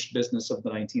unfinished business of the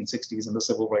 1960s and the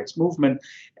civil rights movement.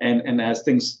 And as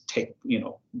things take,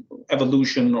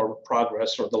 evolution or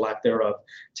progress or the lack thereof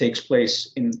takes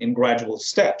place in gradual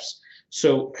steps.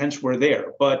 So hence we're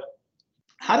there. But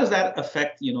how does that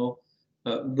affect,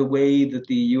 the way that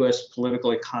the U.S.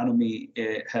 political economy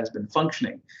has been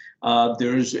functioning?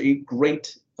 There's a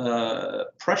great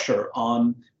pressure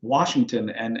on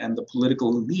Washington and the political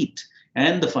elite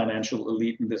and the financial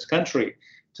elite in this country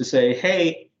to say,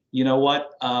 hey, you know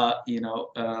what,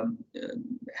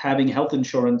 having health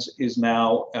insurance is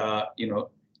now,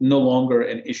 no longer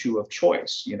an issue of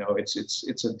choice.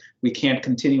 We can't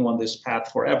continue on this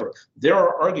path forever. There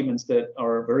are arguments that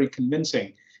are very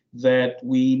convincing that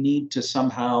we need to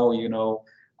somehow,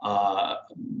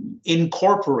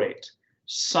 incorporate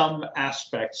some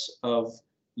aspects of,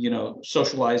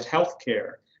 socialized health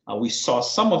care. We saw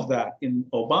some of that in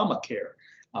Obamacare.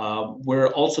 We're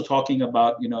also talking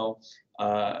about,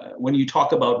 when you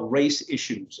talk about race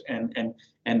issues, and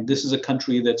this is a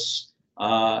country that's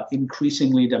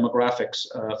increasingly demographics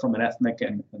from an ethnic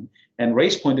and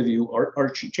race point of view are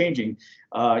changing.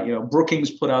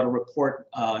 Brookings put out a report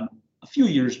a few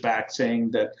years back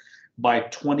saying that by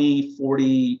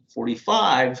 2040,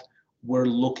 45, we're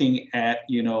looking at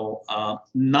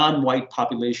non-white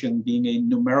population being a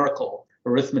numerical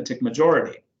arithmetic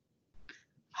majority.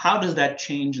 How does that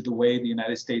change the way the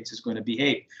United States is going to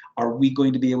behave? Are we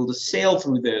going to be able to sail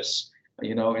through this,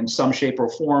 in some shape or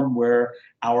form, where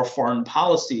our foreign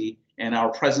policy and our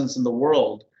presence in the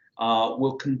world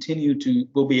will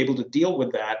be able to deal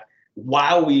with that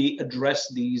while we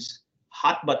address these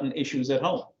hot button issues at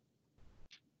home?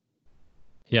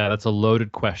 Yeah, that's a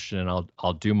loaded question, and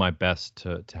I'll do my best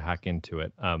to hack into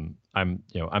it. I'm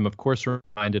of course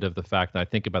reminded of the fact that I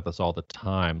think about this all the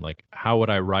time. Like, how would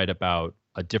I write about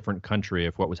a different country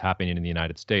if what was happening in the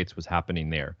United States was happening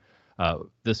there?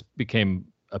 This became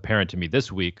apparent to me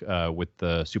this week with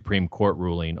the Supreme Court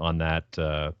ruling on that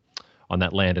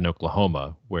land in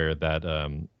Oklahoma, where that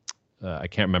I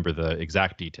can't remember the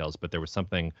exact details, but there was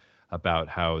something about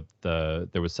how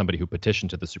there was somebody who petitioned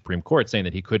to the Supreme Court saying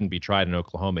that he couldn't be tried in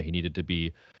Oklahoma. He needed to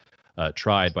be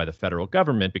tried by the federal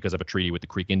government because of a treaty with the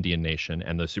Creek Indian Nation.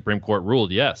 And the Supreme Court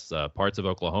ruled, yes, parts of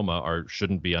Oklahoma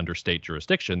shouldn't be under state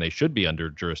jurisdiction. They should be under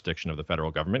jurisdiction of the federal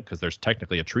government because there's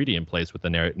technically a treaty in place with the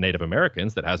Native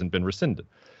Americans that hasn't been rescinded.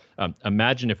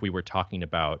 Imagine if we were talking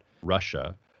about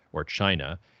Russia or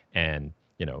China and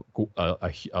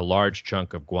a large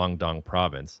chunk of Guangdong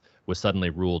province was suddenly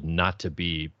ruled not to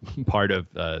be part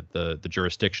of the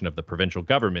jurisdiction of the provincial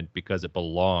government because it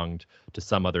belonged to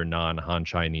some other non-Han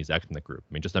Chinese ethnic group.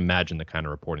 I mean, just imagine the kind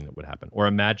of reporting that would happen. Or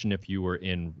imagine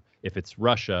if it's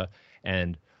Russia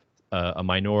and a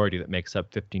minority that makes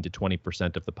up 15 to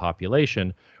 20% of the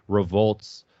population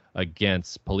revolts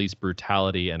against police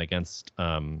brutality and against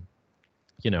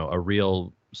a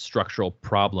real structural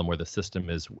problem where the system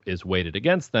is weighted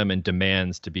against them and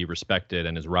demands to be respected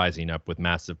and is rising up with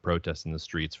massive protests in the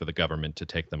streets for the government to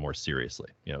take them more seriously.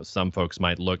 Some folks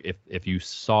might look, if you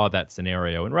saw that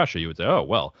scenario in Russia, you would say, oh,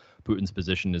 well, Putin's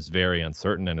position is very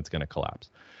uncertain and it's going to collapse.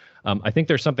 I think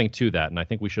there's something to that. And I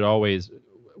think we should always,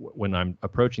 when I'm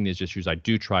approaching these issues, I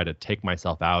do try to take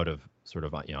myself out of sort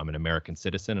of, I'm an American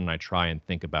citizen and I try and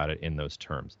think about it in those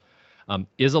terms.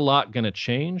 Is a lot going to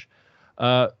change?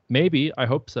 Maybe. I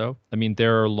hope so. I mean,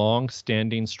 there are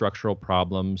long-standing structural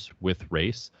problems with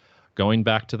race going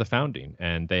back to the founding,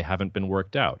 and they haven't been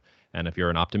worked out. And if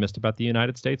you're an optimist about the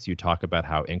United States, you talk about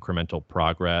how incremental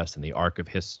progress and the arc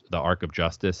of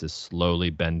justice is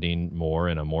slowly bending more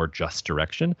in a more just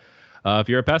direction. If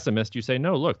you're a pessimist, you say,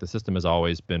 no, look, the system has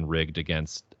always been rigged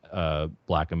against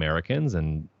Black Americans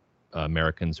and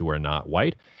Americans who are not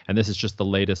white, and this is just the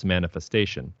latest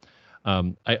manifestation.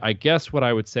 I guess what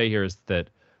I would say here is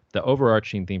that the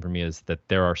overarching theme for me is that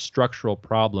there are structural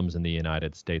problems in the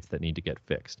United States that need to get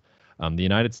fixed. The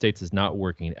United States is not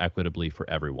working equitably for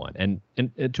everyone. And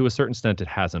to a certain extent, it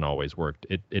hasn't always worked.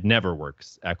 It never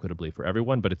works equitably for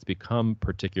everyone, but it's become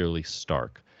particularly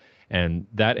stark. And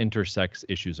that intersects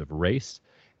issues of race.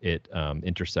 It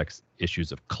intersects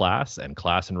issues of class, and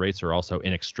class and race are also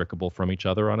inextricable from each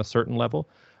other on a certain level.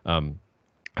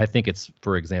 I think it's,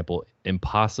 for example,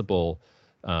 impossible.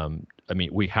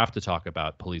 We have to talk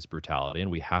about police brutality, and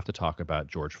we have to talk about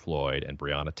George Floyd and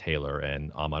Breonna Taylor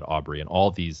and Ahmaud Arbery and all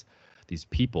these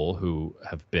people who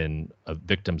have been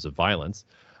victims of violence.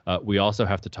 We also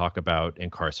have to talk about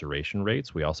incarceration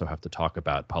rates. We also have to talk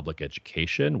about public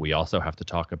education. We also have to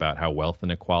talk about how wealth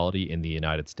inequality in the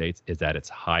United States is at its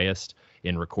highest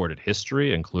in recorded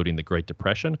history, including the Great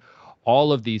Depression.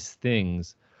 All of these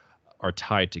things are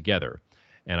tied together.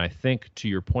 And I think, to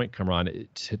your point, Kamran,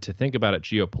 to think about it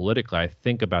geopolitically, I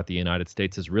think about the United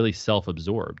States as really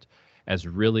self-absorbed, as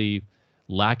really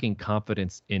lacking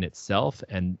confidence in itself,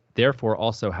 and therefore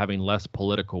also having less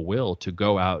political will to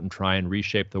go out and try and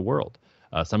reshape the world.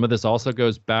 Some of this also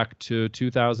goes back to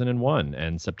 2001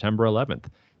 and September 11th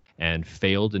and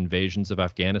failed invasions of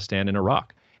Afghanistan and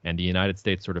Iraq, and the United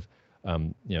States sort of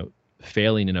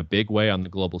failing in a big way on the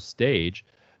global stage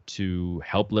to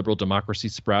help liberal democracy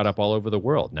sprout up all over the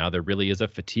world. Now there really is a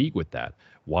fatigue with that.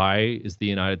 Why is the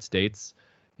United States,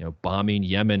 bombing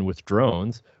Yemen with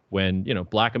drones when,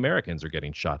 Black Americans are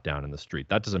getting shot down in the street?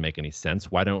 That doesn't make any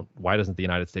sense. Why doesn't the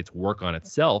United States work on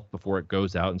itself before it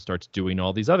goes out and starts doing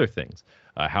all these other things?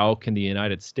 How can the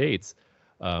United States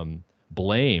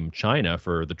blame China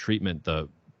for the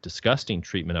disgusting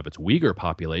treatment of its Uyghur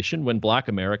population when Black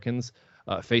Americans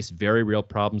face very real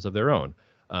problems of their own?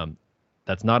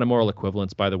 That's not a moral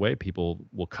equivalence, by the way. People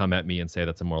will come at me and say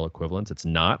that's a moral equivalence. It's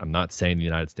not. I'm not saying the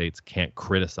United States can't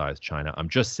criticize China. I'm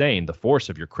just saying the force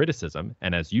of your criticism,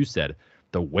 and as you said,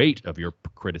 the weight of your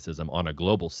criticism on a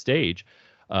global stage,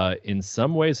 in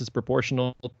some ways is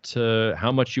proportional to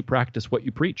how much you practice what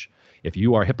you preach. If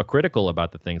you are hypocritical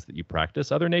about the things that you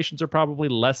practice, other nations are probably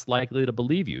less likely to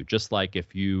believe you. Just like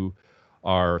if you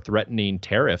are threatening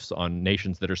tariffs on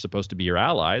nations that are supposed to be your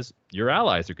allies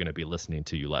are going to be listening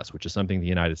to you less, which is something the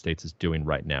United States is doing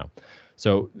right now.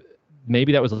 So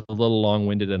maybe that was a little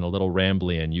long-winded and a little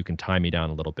rambly, and you can tie me down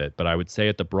a little bit. But I would say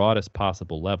at the broadest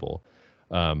possible level,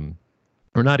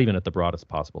 or not even at the broadest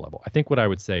possible level, I think what I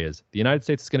would say is the United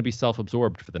States is going to be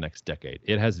self-absorbed for the next decade.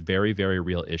 It has very, very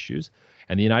real issues,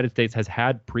 and the United States has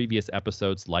had previous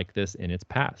episodes like this in its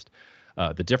past.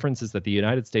 The difference is that the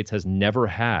United States has never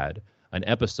had an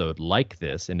episode like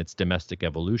this in its domestic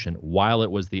evolution while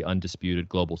it was the undisputed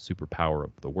global superpower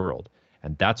of the world.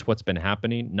 And that's what's been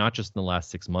happening, not just in the last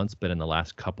 6 months, but in the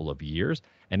last couple of years.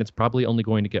 And it's probably only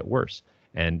going to get worse.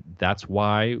 And that's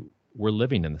why we're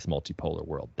living in this multipolar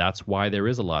world. That's why there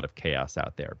is a lot of chaos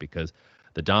out there, because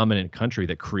the dominant country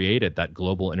that created that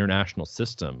global international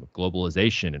system,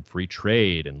 globalization and free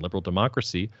trade and liberal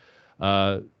democracy,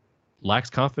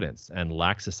 lacks confidence and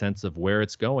lacks a sense of where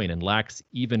it's going and lacks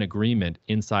even agreement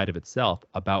inside of itself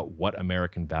about what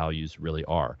American values really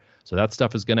are. So that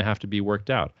stuff is going to have to be worked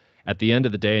out. At the end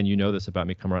of the day, and you know this about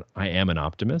me, Kamaran, I am an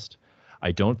optimist.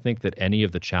 I don't think that any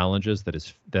of the challenges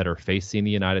that are facing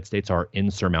the United States are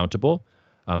insurmountable.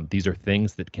 These are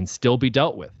things that can still be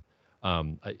dealt with.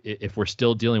 If we're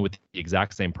still dealing with the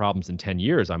exact same problems in 10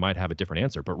 years, I might have a different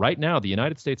answer. But right now, the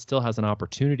United States still has an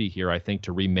opportunity here, I think,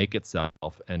 to remake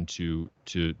itself and to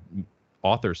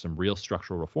author some real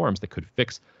structural reforms that could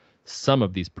fix some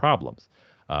of these problems.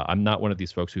 I'm not one of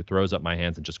these folks who throws up my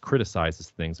hands and just criticizes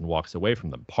things and walks away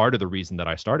from them. Part of the reason that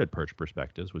I started Perch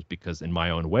Perspectives was because in my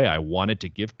own way, I wanted to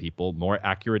give people more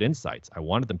accurate insights. I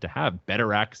wanted them to have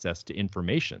better access to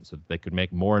information so that they could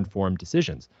make more informed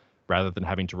decisions, rather than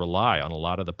having to rely on a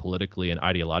lot of the politically and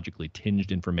ideologically tinged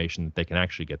information that they can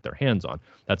actually get their hands on.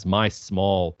 That's my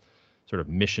small sort of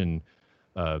mission,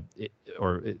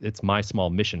 it's my small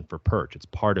mission for Perch. It's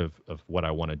part of what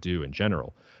I want to do in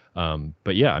general.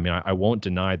 But yeah, I mean, I won't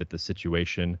deny that the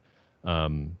situation,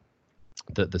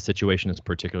 the situation is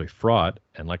particularly fraught.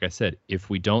 And like I said, if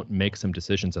we don't make some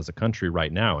decisions as a country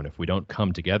right now, and if we don't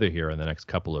come together here in the next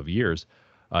couple of years,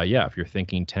 if you're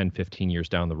thinking 10, 15 years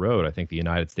down the road, I think the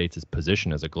United States'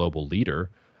 position as a global leader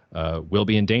will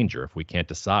be in danger if we can't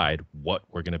decide what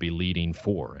we're going to be leading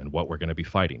for and what we're going to be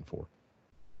fighting for.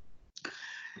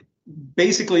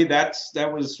 Basically, that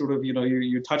was sort of,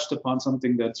 you touched upon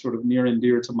something that's sort of near and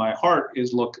dear to my heart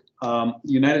is, look, the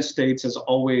United States has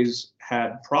always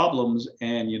had problems.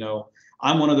 And,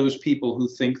 I'm one of those people who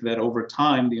think that over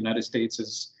time, the United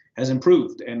States has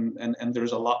improved and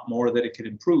there's a lot more that it could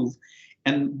improve.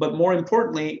 But more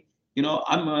importantly,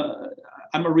 I'm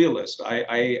a realist.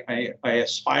 I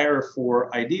aspire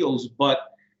for ideals, but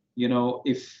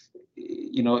if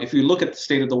you look at the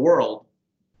state of the world,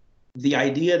 the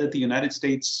idea that the United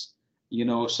States,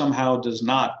 somehow does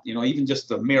not, even just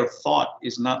the mere thought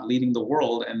is not leading the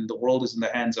world, and the world is in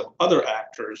the hands of other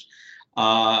actors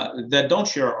that don't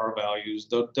share our values,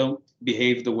 don't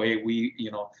behave the way we,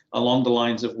 along the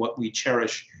lines of what we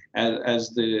cherish as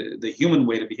the human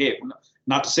way to behave.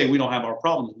 Not to say we don't have our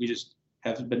problems. We just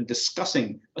have been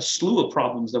discussing a slew of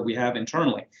problems that we have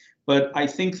internally. But I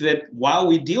think that while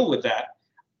we deal with that,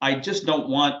 I just don't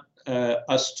want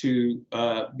us to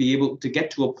be able to get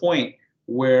to a point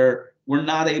where we're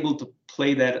not able to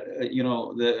play that,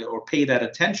 or pay that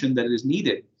attention that is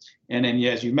needed. And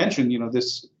as you mentioned,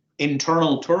 this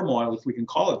internal turmoil, if we can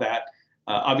call it that,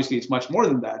 obviously it's much more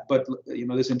than that. But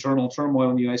this internal turmoil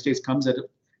in the United States comes at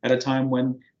a time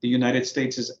when the United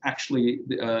States is actually,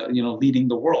 leading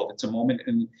the world. It's a moment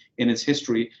in its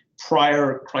history.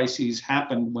 Prior crises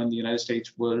happened when the United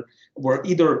States were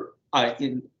either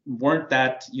weren't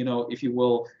that, if you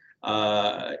will,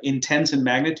 intense in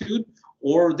magnitude,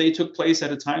 or they took place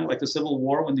at a time like the Civil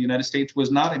War when the United States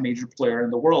was not a major player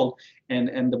in the world,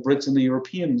 and the Brits and the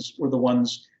Europeans were the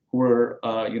ones who were,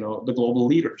 the global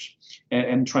leaders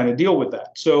and trying to deal with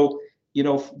that. So,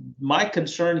 my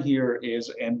concern here is,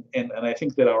 and I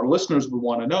think that our listeners would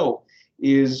want to know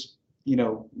is,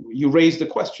 you raised the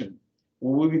question,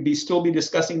 will we still be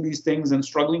discussing these things and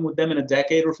struggling with them in a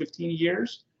decade or 15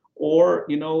 years? Or,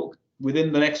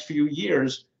 within the next few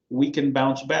years, we can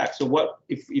bounce back. So what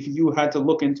if you had to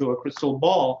look into a crystal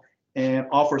ball and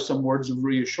offer some words of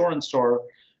reassurance to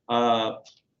our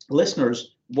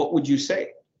listeners, what would you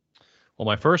say? Well,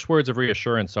 my first words of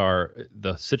reassurance are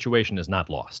the situation is not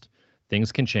lost.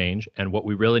 Things can change. And what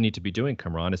we really need to be doing,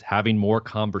 Kamran, is having more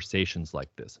conversations like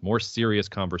this, more serious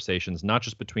conversations, not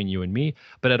just between you and me,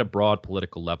 but at a broad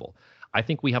political level. I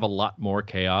think we have a lot more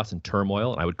chaos and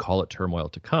turmoil, and I would call it turmoil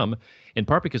to come, in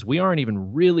part because we aren't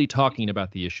even really talking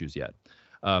about the issues yet.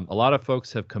 A lot of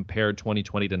folks have compared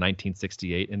 2020 to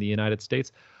 1968 in the United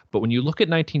States. But when you look at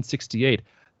 1968,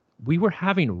 we were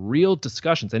having real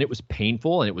discussions, and it was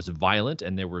painful and it was violent,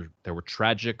 and there were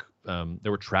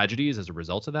tragedies as a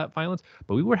result of that violence.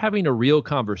 But we were having a real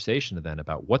conversation then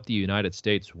about what the United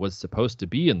States was supposed to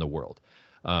be in the world.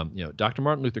 Dr.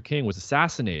 Martin Luther King was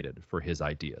assassinated for his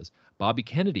ideas. Bobby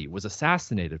Kennedy was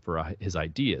assassinated for his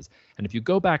ideas. And if you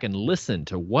go back and listen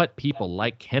to what people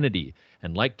like Kennedy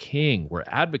and like King were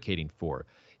advocating for,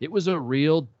 it was a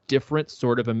real different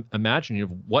sort of imagining of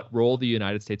what role the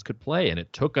United States could play. And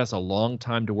it took us a long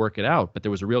time to work it out, but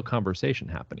there was a real conversation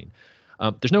happening.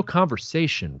 There's no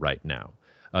conversation right now.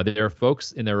 There are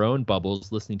folks in their own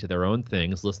bubbles listening to their own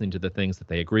things, listening to the things that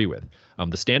they agree with.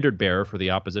 The standard bearer for the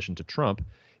opposition to Trump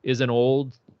is an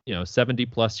old,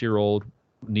 70-plus-year-old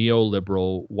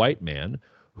neoliberal white man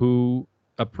who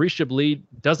appreciably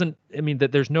that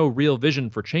there's no real vision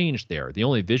for change there. The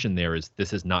only vision there is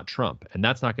this is not Trump, and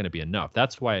that's not going to be enough.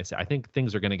 That's why I say I think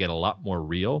things are going to get a lot more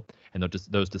real, and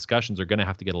those discussions are going to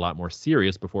have to get a lot more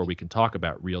serious before we can talk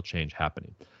about real change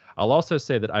happening. I'll also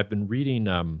say that I've been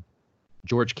reading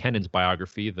George Kennan's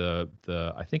biography.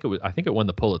 I think it won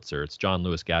the Pulitzer. It's John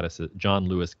Lewis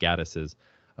Gaddis's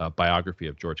biography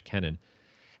of George Kennan,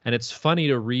 and it's funny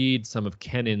to read some of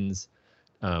Kennan's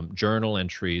journal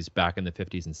entries back in the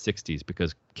 50s and 60s,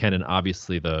 because Kennan,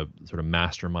 obviously the sort of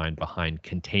mastermind behind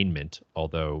containment,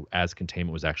 although as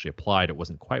containment was actually applied, it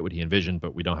wasn't quite what he envisioned,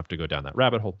 but we don't have to go down that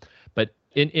rabbit hole. But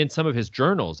in some of his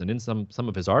journals and in some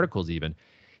of his articles even,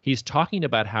 he's talking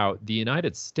about how the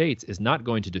United States is not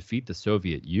going to defeat the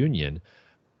Soviet Union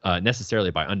necessarily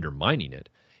by undermining it.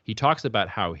 He talks about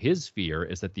how his fear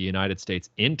is that the United States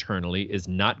internally is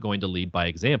not going to lead by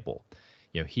example.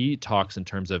 He talks in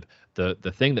terms of the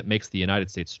thing that makes the United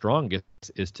States strongest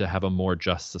is to have a more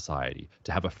just society,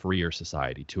 to have a freer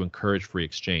society, to encourage free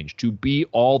exchange, to be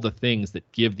all the things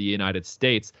that give the United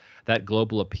States that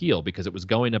global appeal, because it was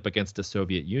going up against a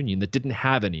Soviet Union that didn't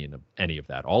have any of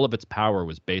that. All of its power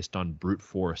was based on brute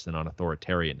force and on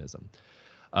authoritarianism.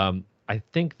 I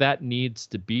think that needs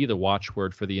to be the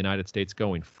watchword for the United States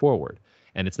going forward,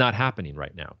 and it's not happening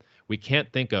right now. We can't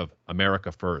think of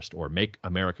America first or make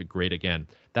America great again.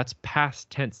 That's past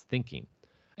tense thinking,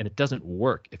 and it doesn't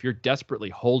work. If you're desperately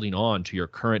holding on to your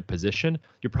current position,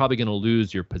 you're probably going to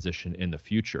lose your position in the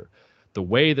future. The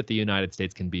way that the United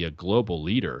States can be a global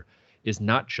leader is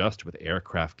not just with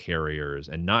aircraft carriers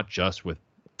and not just with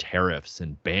tariffs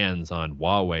and bans on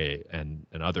Huawei and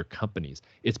other companies.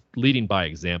 It's leading by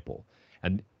example.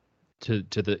 And to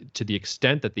the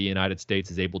extent that the United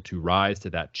States is able to rise to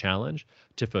that challenge,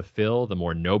 to fulfill the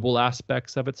more noble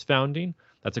aspects of its founding,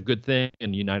 that's a good thing.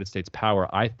 And the United States power,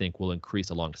 I think, will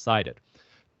increase alongside it.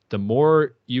 The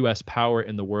more U.S. power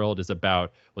in the world is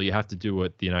about, well, you have to do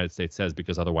what the United States says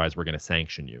because otherwise we're going to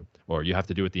sanction you, or you have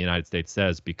to do what the United States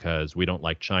says because we don't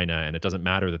like China and it doesn't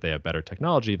matter that they have better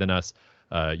technology than us.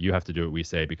 You have to do what we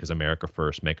say because America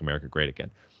first, make America great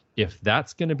again. If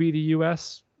that's going to be the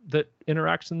U.S. that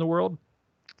interacts in the world,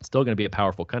 it's still going to be a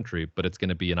powerful country, but it's going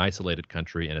to be an isolated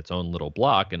country in its own little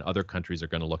block, and other countries are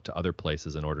going to look to other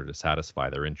places in order to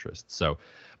satisfy their interests. So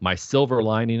my silver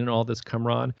lining in all this,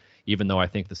 Kamran, even though I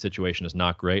think the situation is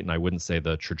not great, and I wouldn't say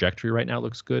the trajectory right now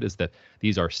looks good, is that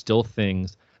these are still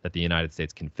things that the United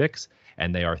States can fix,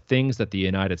 and they are things that the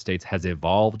United States has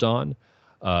evolved on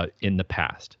in the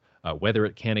past. Whether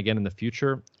it can again in the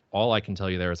future, all I can tell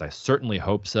you there is I certainly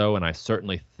hope so, and I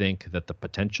certainly think that the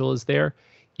potential is there,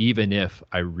 even if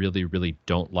I really, really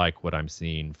don't like what I'm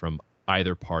seeing from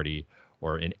either party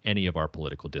or in any of our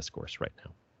political discourse right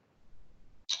now.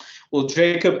 Well,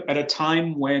 Jacob, at a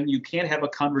time when you can't have a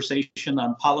conversation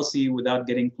on policy without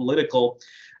getting political,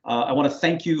 I want to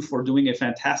thank you for doing a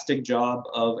fantastic job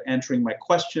of answering my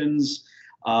questions.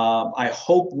 I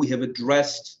hope we have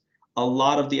addressed a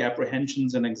lot of the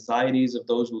apprehensions and anxieties of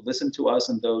those who listen to us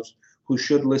and those who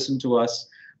should listen to us.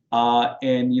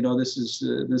 And this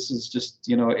is just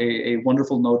a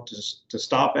wonderful note to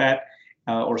stop at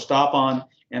or stop on.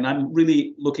 And I'm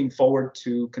really looking forward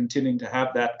to continuing to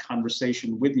have that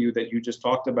conversation with you that you just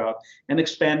talked about, and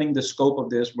expanding the scope of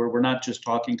this, where we're not just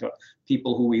talking to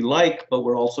people who we like, but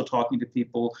we're also talking to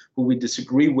people who we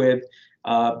disagree with,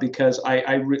 because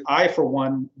I for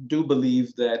one do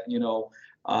believe that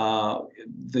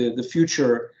the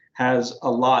future has a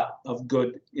lot of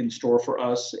good in store for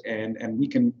us, and we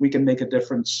can make a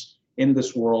difference in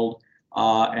this world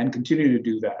and continue to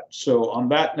do that. So on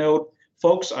that note,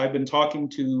 folks, I've been talking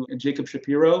to Jacob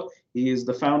Shapiro. He is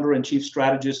the founder and chief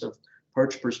strategist of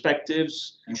Perch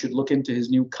Perspectives. You should look into his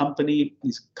new company.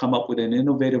 He's come up with an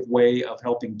innovative way of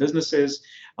helping businesses,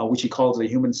 which he calls a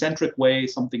human-centric way,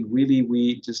 something really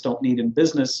we just don't need in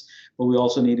business, but we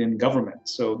also need in government.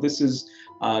 So this is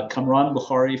Kamran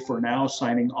Bukhari for now,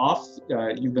 signing off.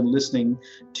 You've been listening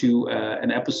to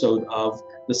an episode of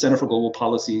the Center for Global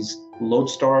Policy's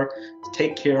Lodestar.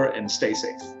 Take care and stay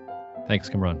safe. Thanks,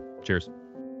 Kamran. Cheers.